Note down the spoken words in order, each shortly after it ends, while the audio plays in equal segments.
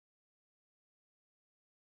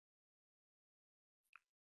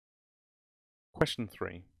Question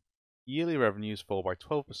 3. Yearly revenues fall by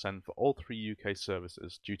 12% for all 3 UK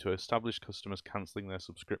services due to established customers cancelling their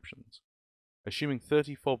subscriptions. Assuming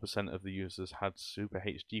 34% of the users had Super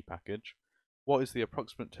HD package, what is the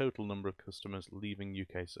approximate total number of customers leaving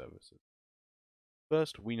UK services?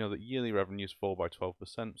 First, we know that yearly revenues fall by 12%,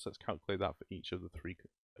 so let's calculate that for each of the 3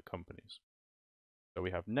 companies. So we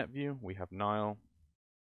have NetView, we have Nile,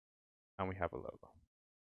 and we have Alola.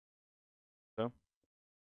 So,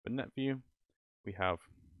 for NetView, we have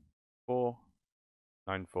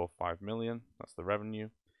 4,945 million, that's the revenue,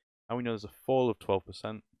 and we know there's a fall of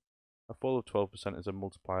 12%. A fall of 12% is a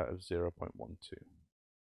multiplier of 0.12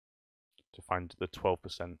 to find the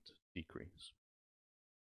 12% decrease.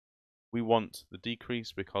 We want the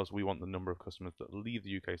decrease because we want the number of customers that leave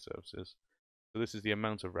the UK services. So this is the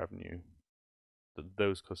amount of revenue that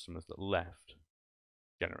those customers that left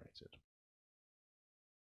generated.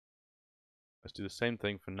 Let's do the same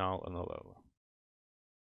thing for Nile and Alola.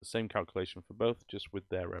 The same calculation for both, just with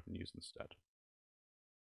their revenues instead.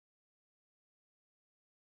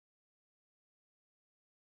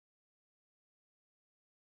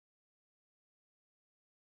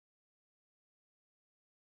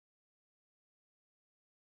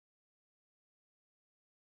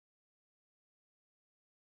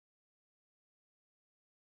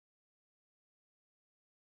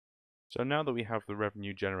 So now that we have the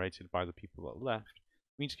revenue generated by the people that left,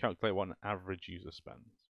 we need to calculate what an average user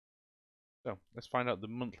spends. So let's find out the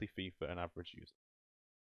monthly fee for an average user.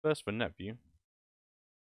 First, for NetView,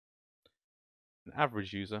 an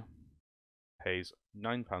average user pays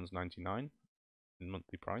 £9.99 in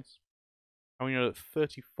monthly price, and we know that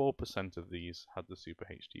 34% of these had the Super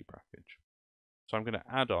HD package. So I'm going to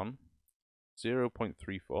add on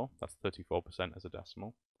 0.34, that's 34% as a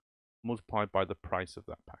decimal, multiplied by the price of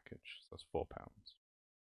that package, so that's £4.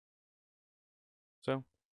 So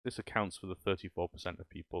this accounts for the 34% of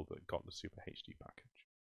people that got the Super HD package.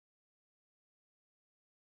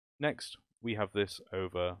 Next, we have this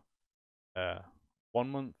over 1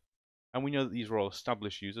 month, and we know that these are all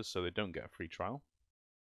established users, so they don't get a free trial.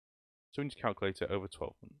 So we need to calculate it over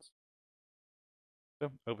 12 months.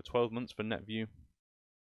 So over 12 months for NetView,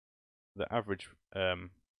 the average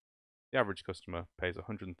customer pays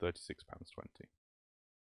 £136.20.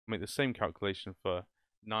 Make the same calculation for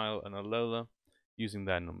Nile and Alola using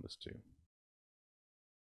their numbers too.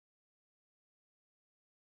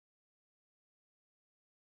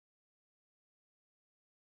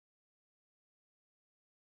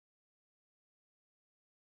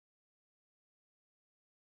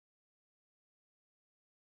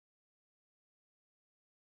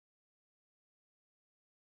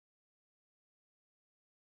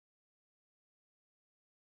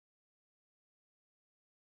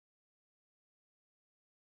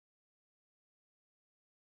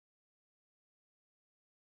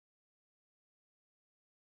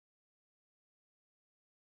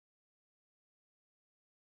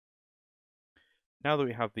 Now that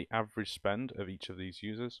we have the average spend of each of these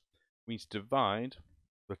users, we need to divide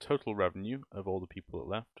the total revenue of all the people that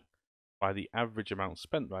left by the average amount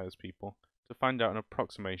spent by those people to find out an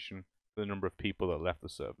approximation for the number of people that left the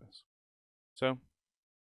service. So,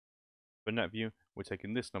 for NetView, we're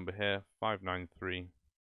taking this number here,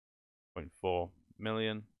 593.4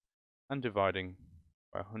 million, and dividing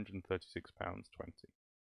by £136.20. It's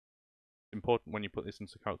important when you put this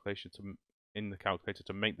into in the calculator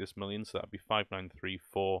to make this million, so that would be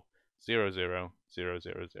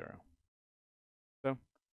 593,400,000. So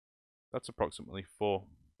that's approximately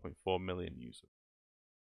 4.4 million users.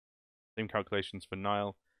 Same calculations for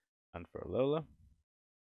Nile and for Alola.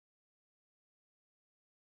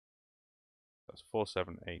 That's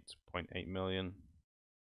 478.8 million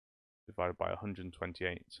divided by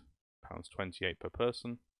 £128.28 per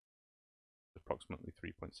person, approximately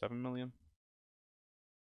 3.7 million.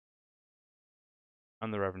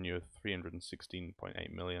 And the revenue of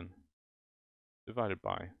 £316.8 million divided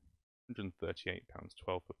by £138.12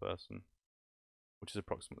 per person, which is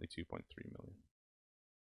approximately 2.3 million.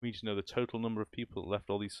 We need to know the total number of people that left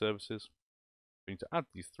all these services. We need to add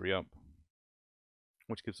these 3 up,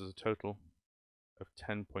 which gives us a total of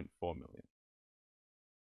 10.4 million.